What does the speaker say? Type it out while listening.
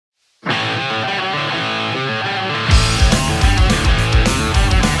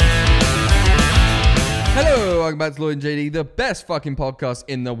welcome back to Lloyd and JD, the best fucking podcast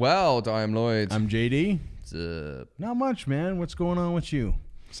in the world. I am Lloyd. I'm JD. What's up? Not much, man. What's going on with you?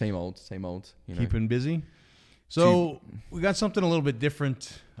 Same old, you know. Keeping busy? So we got something a little bit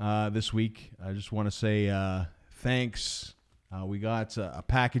different this week. I just want to say thanks. We got a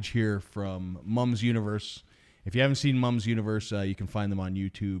package here from Mum's Universe. If you haven't seen Mum's Universe, you can find them on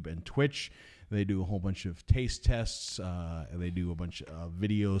YouTube and Twitch. They do a whole bunch of taste tests. They do a bunch of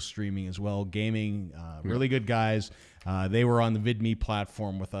video streaming as well, gaming. Really good guys. They were on the VidMe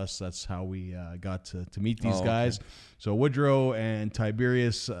platform with us. That's how we got to meet these guys. Okay. So Woodrow and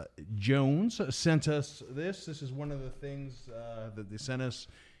Tiberius Jones sent us this. This is one of the things that they sent us.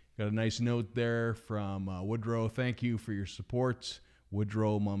 Got a nice note there from Woodrow. Thank you for your support,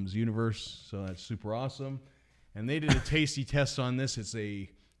 Woodrow Mum's Universe. So that's super awesome. And they did a tasty test on this. It's a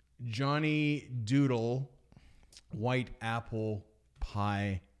Johnny Doodle white apple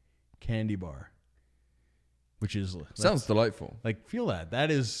pie candy bar, which is sounds delightful. Like, feel that.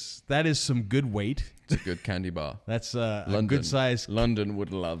 That is some good weight. It's a good candy bar. That's a good size. London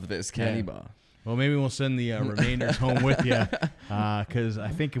would love this candy bar. Well, maybe we'll send the remainders home with you, because I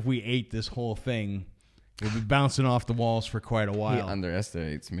think if we ate this whole thing, we'll be bouncing off the walls for quite a while. He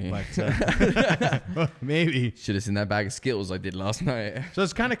underestimates me. But, maybe. Should have seen that bag of Skittles I did last night. So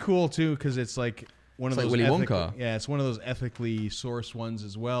it's kind of cool, too, because it's like one of those... Willy Wonka. Yeah, it's one of those ethically sourced ones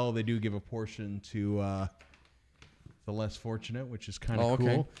as well. They do give a portion to the less fortunate, which is kind of cool.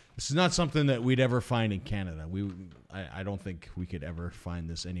 Okay. This is not something that we'd ever find in Canada. I don't think we could ever find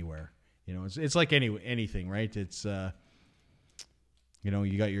this anywhere. You know, it's like anything, right? It's... you know,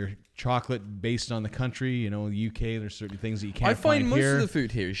 you got your chocolate based on the country. You know, the UK, there's certain things that you can't find here. I find most of the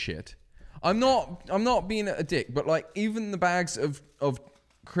food here is shit. I'm not being a dick, but like even the bags of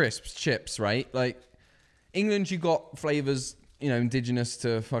crisps, chips, right? Like England, you got flavors, you know, indigenous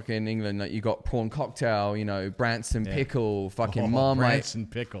to fucking England. Like you got prawn cocktail, you know, Branston pickle, fucking Marmite. Branston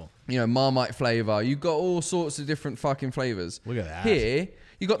pickle. You know, Marmite flavor. You got all sorts of different fucking flavors. Look at that. Here,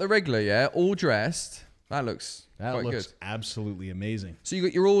 you got the regular, all dressed. That looks good. Absolutely amazing. So you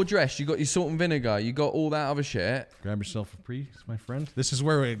got your all dressed, you got your salt and vinegar, you got all that other shit. Grab yourself a priest, my friend. This is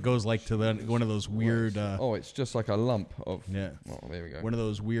where it goes like to one of those weird... it's just like a lump of... Yeah. Oh, there we go. One of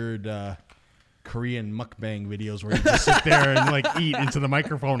those weird Korean mukbang videos where you just sit there and like eat into the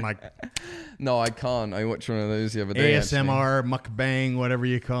microphone like... No, I can't. I watched one of those the other day. ASMR, mukbang, whatever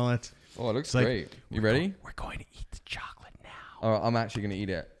you call it. Oh, it looks great. You ready? We're going to eat the chocolate now. All right, I'm actually going to eat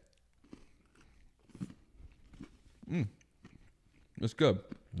it. It's good.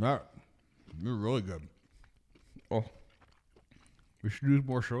 You're really good. Oh, we should do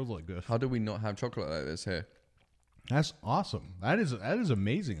more shows like this. How do we not have chocolate like this here? That's awesome. That is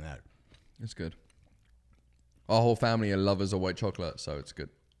amazing. That it's good. Our whole family are lovers of white chocolate, so it's good.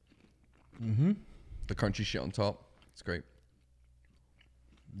 Mm-hmm. The crunchy shit on top, it's great.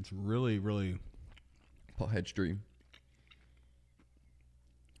 It's really, really pothead's dream.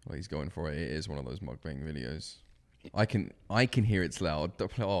 Well, he's going for it. It is one of those mukbang videos. I can hear it's loud.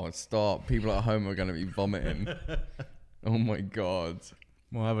 Oh, stop. People at home are going to be vomiting. Oh my God.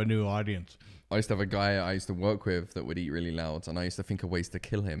 We'll have a new audience. I used to have a guy I used to work with that would eat really loud, and I used to think of ways to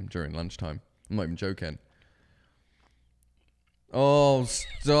kill him during lunchtime. I'm not even joking. Oh,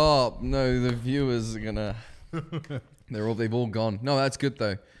 stop. No, the viewers are going to... They've all gone. No, that's good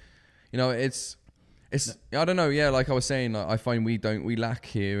though. You know, it's I don't know, yeah, like I was saying, I find we lack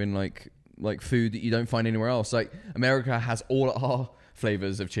here in like food that you don't find anywhere else. Like America has all our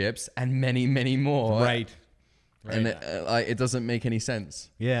flavors of chips and many, many more. Right. And it doesn't make any sense.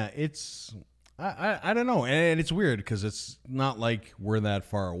 Yeah, it's I don't know, and it's weird because it's not like we're that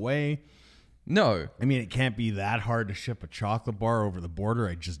far away. No, I mean it can't be that hard to ship a chocolate bar over the border.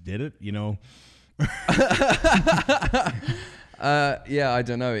 I just did it, you know. Yeah, I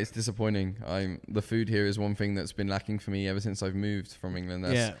don't know. It's disappointing. The food here is one thing that's been lacking for me ever since I've moved from England.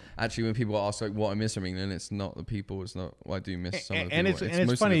 That's actually when people ask like what I miss from England, it's not the people. It's not. Well, I do miss some of the people. And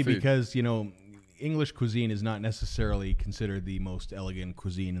it's funny because you know English cuisine is not necessarily considered the most elegant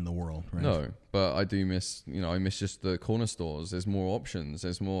cuisine in the world. Right? No, but I do miss. You know, I miss just the corner stores. There's more options.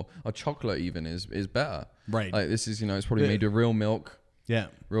 There's more. A chocolate even is better. Right. Like this is it's probably made with real milk. Yeah.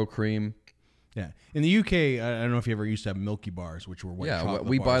 Real cream. Yeah, in the UK, I don't know if you ever used to have Milky Bars, which were white chocolate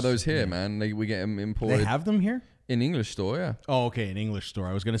we bars. Buy those here, man. We get them imported. They have them here? In English store, yeah. Oh, okay, an English store.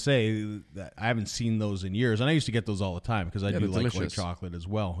 I was going to say that I haven't seen those in years, and I used to get those all the time because I do like delicious. white chocolate as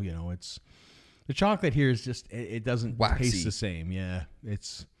well. You know, the chocolate here is just it doesn't taste the same. Yeah, I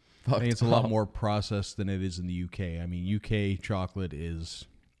think it's a lot more processed than it is in the UK. I mean, UK chocolate is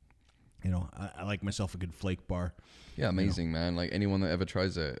I like myself a good flake bar. Yeah, amazing, man. Like anyone that ever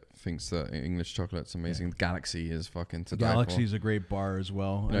tries it thinks that English chocolate's amazing. Yeah. Galaxy is fucking to die for. Galaxy's a great bar as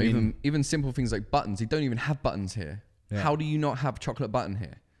well. You know, even simple things like buttons. They don't even have buttons here. Yeah. How do you not have chocolate button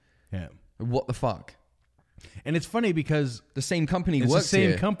here? Yeah. What the fuck? And it's funny because The same company it's works the same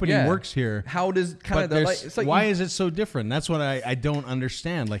here. company Yeah. works here. How does But Canada? Like, it's like why is it so different? That's what I don't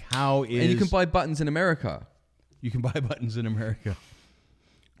understand. Like, how is... And you can buy buttons in America. You can buy buttons in America.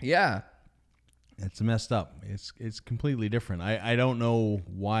 Yeah. It's messed up. It's completely different. I don't know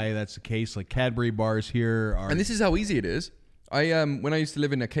why that's the case. Like, Cadbury bars here are... And this is how easy it is. When I used to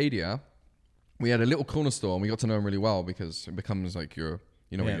live in Acadia, we had a little corner store, and we got to know them really well because it becomes like when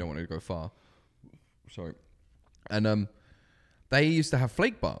you don't want to go far. Sorry. And they used to have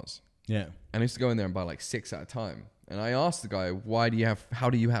flake bars. Yeah. And I used to go in there and buy like 6 at a time. And I asked the guy, how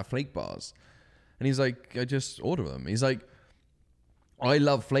do you have flake bars? And he's like, I just order them. He's like, I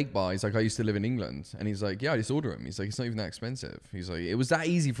love flake bars. He's like, I used to live in England. And he's like, yeah, I just order them. He's like, it's not even that expensive. He's like, it was that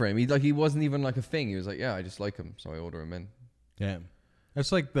easy for him. He wasn't even like a thing. He was like, yeah, I just like them. So I order them in. Yeah.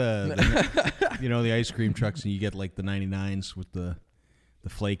 That's like the the ice cream trucks, and you get like the 99s with the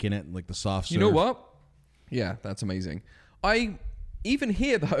flake in it, like the soft serve. You know what? Yeah, that's amazing. I even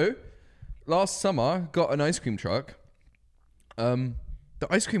here though, last summer got an ice cream truck. The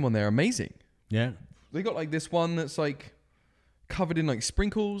ice cream on there amazing. Yeah. They got like this one that's like covered in like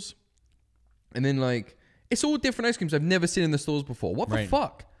sprinkles, and then like it's all different ice creams I've never seen in the stores before. What the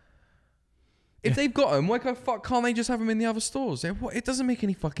fuck? If they've got them, why the fuck can't they just have them in the other stores? It doesn't make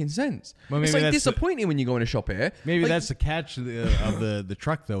any fucking sense. Well, it's like disappointing when you go in a shop here. Maybe like, that's the catch of the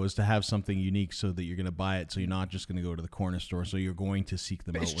truck, though, is to have something unique so that you're going to buy it. So you're not just going to go to the corner store. So you're going to seek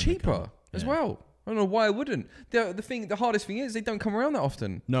them out. It's when they cheaper come. as Yeah. well. I don't know why I wouldn't. The hardest thing is they don't come around that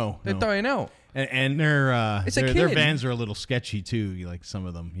often. No, They're dying out. and their kid. vans are a little sketchy too. Like some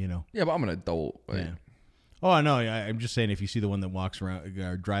of them, Yeah, but I'm an adult. Like, Yeah. Oh, I know. I'm just saying, if you see the one that walks around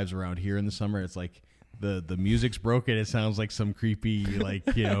or drives around here in the summer, it's like the music's broken. It sounds like some creepy, like,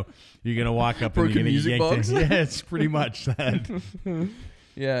 you're gonna walk up Broken and you're music gonna yank box? Yeah, it's pretty much that.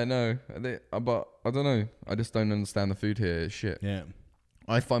 Yeah, no. But I don't know. I just don't understand the food here. It's shit. Yeah.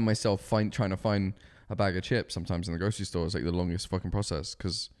 I find myself trying to find a bag of chips sometimes in the grocery store is like the longest fucking process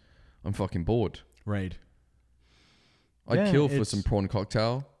because I'm fucking bored. Right. I'd kill for some prawn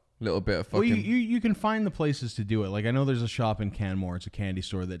cocktail. A little bit of fucking... Well, you can find the places to do it. Like, I know there's a shop in Canmore. It's a candy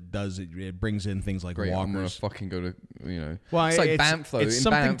store that does it. It brings in things like Great, I'm gonna Walkers. fucking go to, Well, it's like Banff though. It's in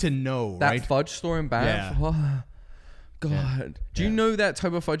something Banff, to know, that right? fudge store in Banff. Yeah. Oh, God, Yeah. do you know that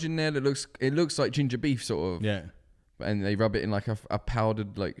type of fudge in there that looks like ginger beef sort of? Yeah. And they rub it in like a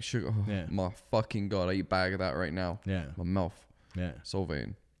powdered like sugar. Oh, Yeah. My fucking God, I eat a bag of that right now. Yeah. My mouth, Yeah.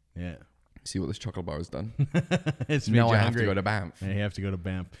 solvaing. Yeah. See what this chocolate bar has done. It's Now made I you have hungry. to go to Banff. Yeah, you have to go to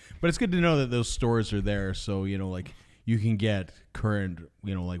Banff. But it's good to know that those stores are there. So, like you can get current,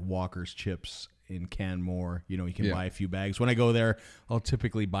 like Walker's chips in Canmore. You can buy a few bags. When I go there, I'll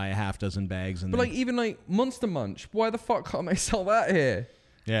typically buy a half dozen bags. And But like even like Monster Munch, why the fuck can't they sell that here?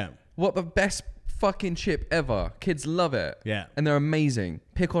 yeah. What the best fucking chip ever. Kids love it. Yeah. And they're amazing.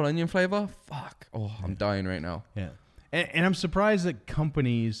 Pickle onion flavor? Fuck. Oh, I'm dying right now. Yeah. And I'm surprised that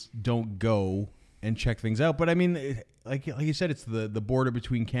companies don't go and check things out. But I mean, like you said, it's the border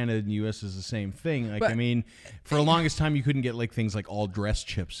between Canada and the U.S. is the same thing. Like, But- I mean, for the longest time, you couldn't get like things like all dressed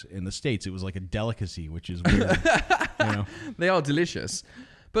chips in the States. It was like a delicacy, which is weird. They are delicious.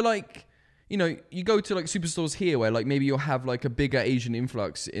 But like, you go to like superstores here where like maybe you'll have like a bigger Asian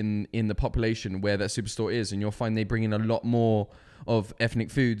influx in the population where that superstore is, and you'll find they bring in a lot more of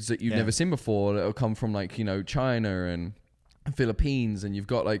ethnic foods that you've never seen before that'll come from like, China and Philippines, and you've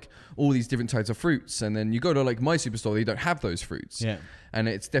got like all these different types of fruits. And then you go to like my superstore, they don't have those fruits. Yeah. And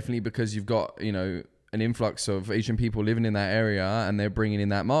it's definitely because you've got, an influx of Asian people living in that area and they're bringing in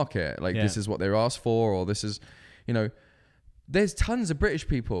that market. Like this is what they're asked for, or this is, there's tons of British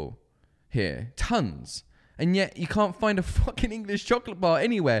people here, tons. And yet you can't find a fucking English chocolate bar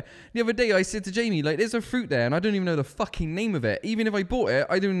anywhere. The other day I said to Jamie, like, there's a fruit there and I don't even know the fucking name of it. Even if I bought it,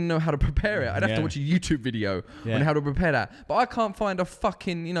 I don't even know how to prepare it. I'd have to watch a YouTube video on how to prepare that. But I can't find a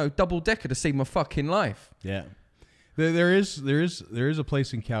fucking, double decker to save my fucking life. Yeah. There is a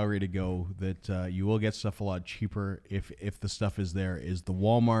place in Calgary to go that you will get stuff a lot cheaper if the stuff is there. Is the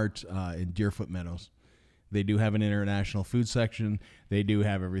Walmart in Deerfoot Meadows. They do have an international food section. They do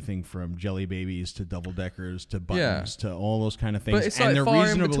have everything from jelly babies to double deckers to buttons to all those kind of things. But it's and like they're far in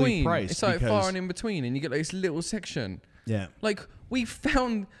reasonably between. priced. It's like because, far and in between, and you get like this little section. Yeah. Like we're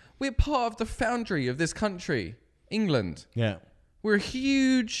part of the foundry of this country, England. Yeah. We're a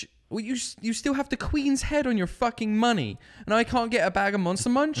huge Well, you still have the Queen's head on your fucking money, and I can't get a bag of Monster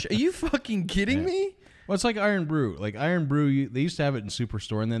Munch. Are you fucking kidding me? Well, it's like Iron Brew. Like Iron Brew, they used to have it in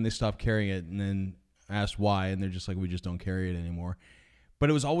Superstore, and then they stopped carrying it, and then asked why, and they're just like, we just don't carry it anymore. But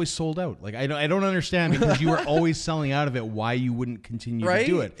it was always sold out. Like I don't understand, because you were always selling out of it. Why you wouldn't continue to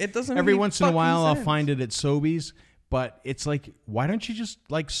do it? It doesn't. Every make once in a fucking while, I'll sense. find it at Sobeys. But it's like, why don't you just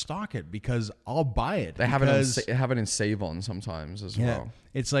like stock it? Because I'll buy it. They have it in Save On sometimes as well.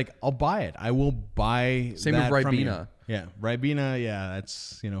 It's like, I'll buy it. I will buy. Same that with from you. Ribena. Yeah, Ribena. Yeah,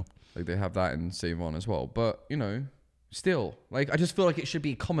 that's Like they have that in Save On as well. But still, like I just feel like it should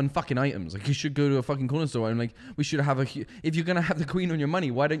be common fucking items. Like you should go to a fucking corner store and like we should have if you're gonna have the Queen on your money,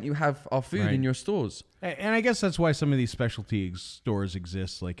 why don't you have our food in your stores? And I guess that's why some of these specialty stores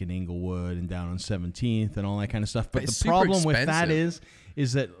exist, like in Inglewood and down on 17th and all that kind of stuff. But the problem with that is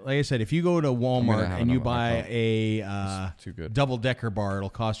that, like I said, if you go to Walmart and you buy a double-decker bar, it'll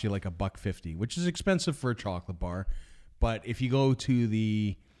cost you like $1.50, which is expensive for a chocolate bar. But if you go to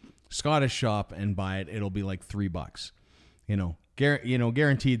the Scottish shop and buy it, it'll be like $3.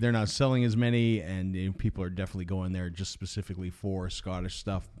 Guaranteed they're not selling as many, and people are definitely going there just specifically for Scottish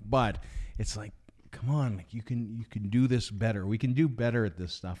stuff. But it's like, come on, like you can do this better. We can do better at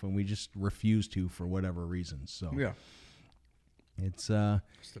this stuff, and we just refuse to for whatever reasons. So Yeah. it's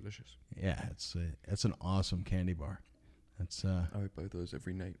delicious. Yeah, it's an awesome candy bar. That's I would buy those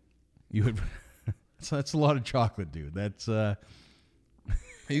every night. You would. That's a lot of chocolate, dude. That's Are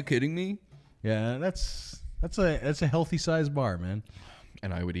you kidding me? yeah, that's a healthy sized bar, man.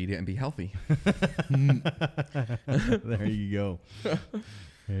 And I would eat it and be healthy. There you go.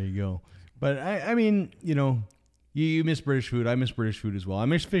 There you go. But I mean, you miss British food. I miss British food as well. I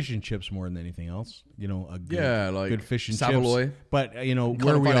miss fish and chips more than anything else. A good fish and Savoy. chips. But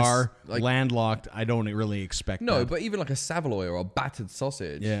where we are, landlocked, I don't really expect that. But even like a Savoy or a battered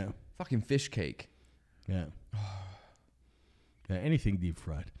sausage. Yeah. Fucking fish cake. Yeah. Yeah, anything deep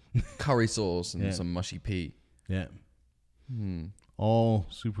fried. Curry sauce and some mushy pea. Yeah. All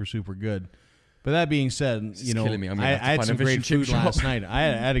super, super good. But that being said, killing me. I had some great food last night. I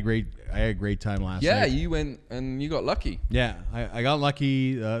had a great time last night. Yeah, you went and you got lucky. Yeah, I got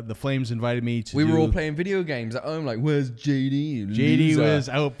lucky. The Flames invited me to. We were all playing video games at home. Like, where's JD? JD was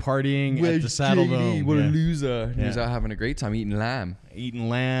out partying at the Saddle Dome. What a loser! He was out having a great time eating lamb,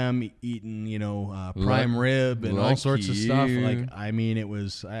 prime rib and all sorts of stuff. You. Like, I mean, it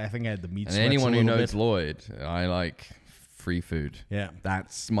was. I think I had the meat. And anyone who knows Lloyd, I like free food. Yeah,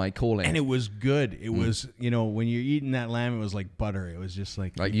 that's my calling. And it was good. It was, when you're eating that lamb, it was like butter. It was just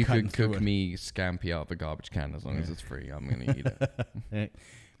like you could cook me scampi out of a garbage can as long as it's free. I'm gonna eat it.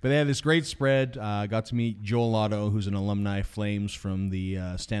 But they had this great spread. Got to meet Joel Otto, who's an alumni Flames from the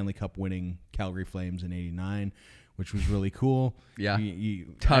Stanley Cup winning Calgary Flames in '89, which was really cool. Yeah,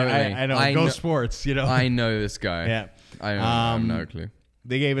 totally. I know. Go Sports. I know this guy. Yeah, I have no clue.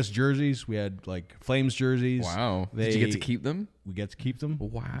 They gave us jerseys. We had like Flames jerseys. Wow. Did you get to keep them? We get to keep them.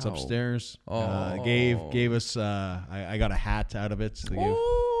 Wow. It's upstairs. Oh. Gave us. I got a hat out of it. So they gave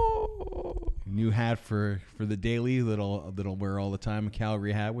new hat for the daily that'll wear all the time, a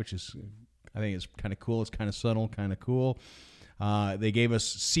Calgary hat, which is, I think it's kind of cool. It's kind of subtle, kind of cool. They gave us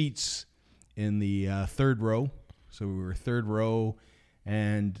seats in the third row, so we were third row.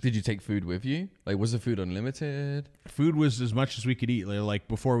 And did you take food with you? Like, was the food unlimited? Food was as much as we could eat. Like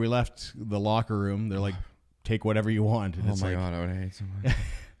before we left the locker room, they're like, take whatever you want. And oh my God, I would hate so much.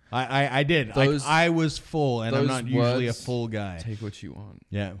 I did. I was full, and I'm not usually a full guy. Take what you want.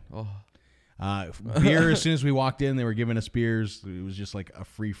 Yeah. Oh. Beer, as soon as we walked in, they were giving us beers. It was just like a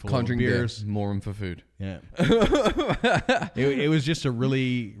free flow of beers. More room for food. Yeah. it was just a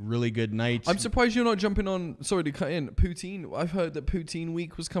really, really good night. I'm surprised you're not jumping on, sorry to cut in, poutine. I've heard that poutine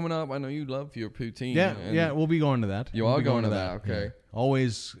week was coming up. I know you love your poutine. Yeah, we'll be going to that. You are going to that, okay. Yeah.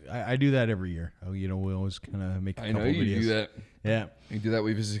 Always, I do that every year. We always kind of make a couple videos. I know you do that. Yeah. You do that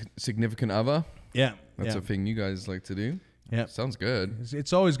with your significant other? Yeah. That's a thing you guys like to do? Yeah, sounds good.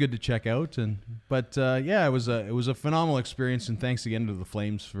 It's always good to check out, but it was a phenomenal experience, and thanks again to the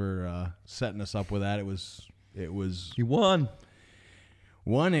Flames for setting us up with that. It was you won.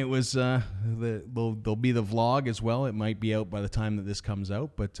 It was there'll be the vlog as well. It might be out by the time that this comes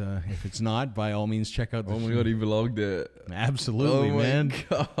out, but if it's not, by all means check out. Oh my God, he vlogged it. Absolutely, man.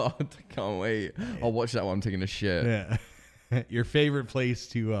 Oh my God, I can't wait. I'll watch that while I'm taking a shit. Yeah, your favorite place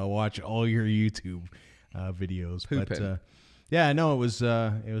to watch all your YouTube videos, Pooping. But. Yeah, no, it was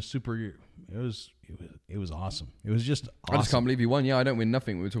super. It was awesome. It was just awesome. I just can't believe you won. Yeah, I don't win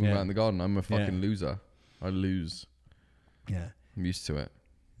nothing. We were talking about in the garden. I'm a fucking loser. I lose. Yeah, I'm used to it.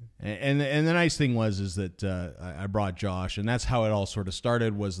 And the nice thing is that I brought Josh, and that's how it all sort of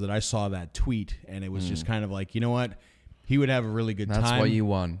started. Was that I saw that tweet, and it was just kind of like, you know what, he would have a really good time. That's why you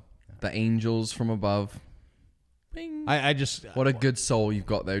won. The angels from above. Bing. I just What a good soul you've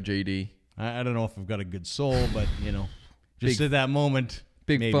got there, JD. I don't know if I've got a good soul, but just at that moment,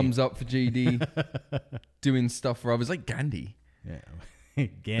 Big maybe. thumbs up for JD doing stuff for others like Gandhi. Yeah,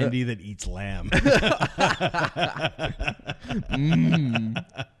 Gandhi that eats lamb.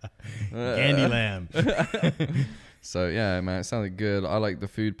 Gandhi lamb. So yeah, man, it sounded good. I like the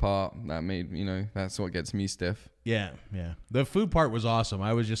food part. That made that's what gets me stiff. Yeah. The food part was awesome.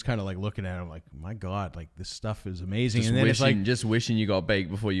 I was just kind of like looking at it, like, my God, like this stuff is amazing. And then it's like, just wishing you got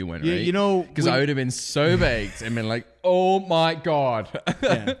baked before you went, right? Because I would have been so baked and been like, oh my God.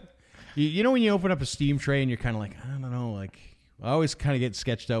 Yeah. When you open up a steam tray and you're kind of like, I don't know, like I always kind of get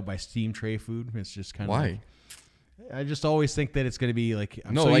sketched out by steam tray food. It's just kind of why? Like, I just always think that it's going to be like,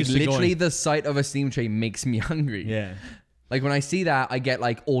 literally the sight of a steam tray makes me hungry. Yeah. Like when I see that, I get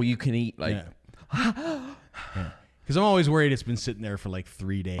like all you can eat. Like, because I'm always worried it's been sitting there for like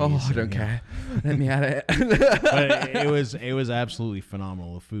 3 days. Oh, I don't care. Let me at it. But it was absolutely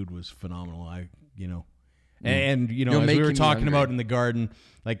phenomenal. The food was phenomenal. And as we were talking about in the garden,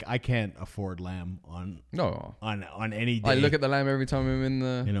 like I can't afford lamb on any day. I look at the lamb every time I'm in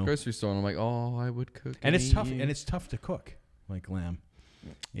the grocery store, and I'm like, oh, I would cook. And it's tough. And it's tough to cook like lamb.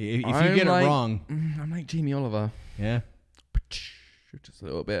 If you get it wrong, I'm like Jamie Oliver. Yeah, just a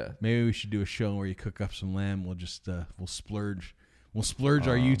little bit. Maybe we should do a show where you cook up some lamb. We'll just we'll splurge our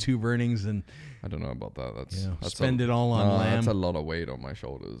YouTube earnings, and I don't know about that. That's spend it all on lamb. That's a lot of weight on my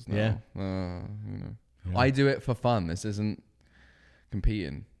shoulders now. Yeah. Yeah. I do it for fun. This isn't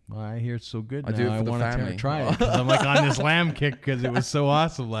competing. Well, I hear it's so good. I do it for the family. I want to try it. 'Cause I'm like on this lamb kick because it was so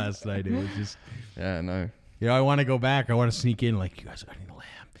awesome last night. It was just. Yeah, no. I want to go back. I want to sneak in like, you guys are eating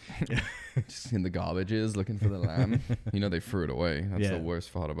lamb. Just in the garbages looking for the lamb. They threw it away. That's the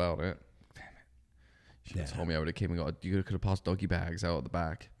worst part about it. Damn it. She just told me I would have came and got. You could have passed doggy bags out at the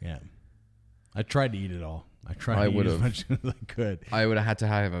back. Yeah. I tried to eat it all. I tried to eat as much as I could. I would have had to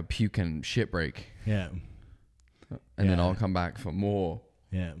have a puke and shit break. Yeah. And then I'll come back for more.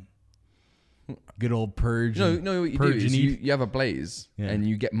 Yeah. Good old purge. No, what you do is you have a blaze and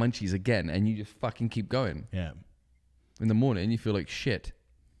you get munchies again and you just fucking keep going. Yeah. In the morning you feel like shit.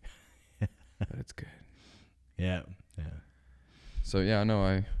 But it's good. Yeah. So I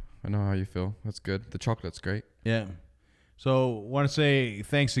know how you feel. That's good. The chocolate's great. Yeah. So want to say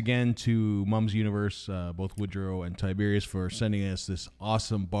thanks again to Mum's Universe, both Woodrow and Tiberius, for sending us this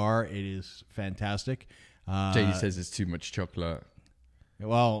awesome bar. It is fantastic. JD says it's too much chocolate.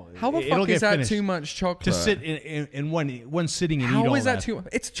 Well, how the fuck is that finished. Too much chocolate to sit in one sitting and how eat all is that that? Too?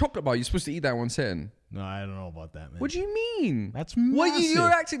 It's a chocolate bar. You're supposed to eat that one sitting. No, I don't know about that, man. What do you mean? That's massive. What you're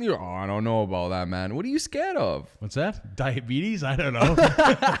acting? I don't know about that, man. What are you scared of? What's that? Diabetes? I don't know.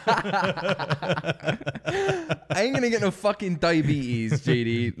 I ain't gonna get no fucking diabetes,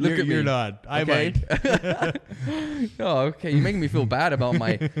 JD. Look at me. You're not. I might. Oh, okay. You're making me feel bad about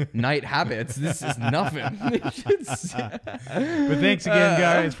my night habits. This is nothing. But thanks again,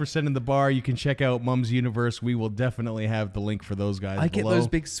 guys, for sending the bar. You can check out Mum's Universe. We will definitely have the link for those guys below. Get those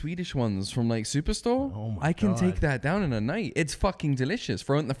big Swedish ones from like Superstore. Oh my I can God. take that down in a night. It's fucking delicious.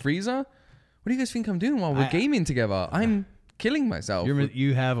 Throw it in the freezer. What do you guys think I'm doing while we're gaming together? I'm killing myself.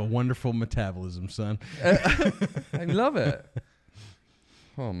 You have a wonderful metabolism, son. I love it.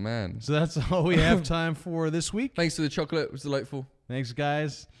 Oh, man. So that's all we have time for this week. Thanks to the chocolate. It was delightful. Thanks,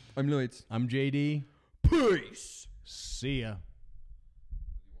 guys. I'm Lloyd. I'm JD. Peace. See ya.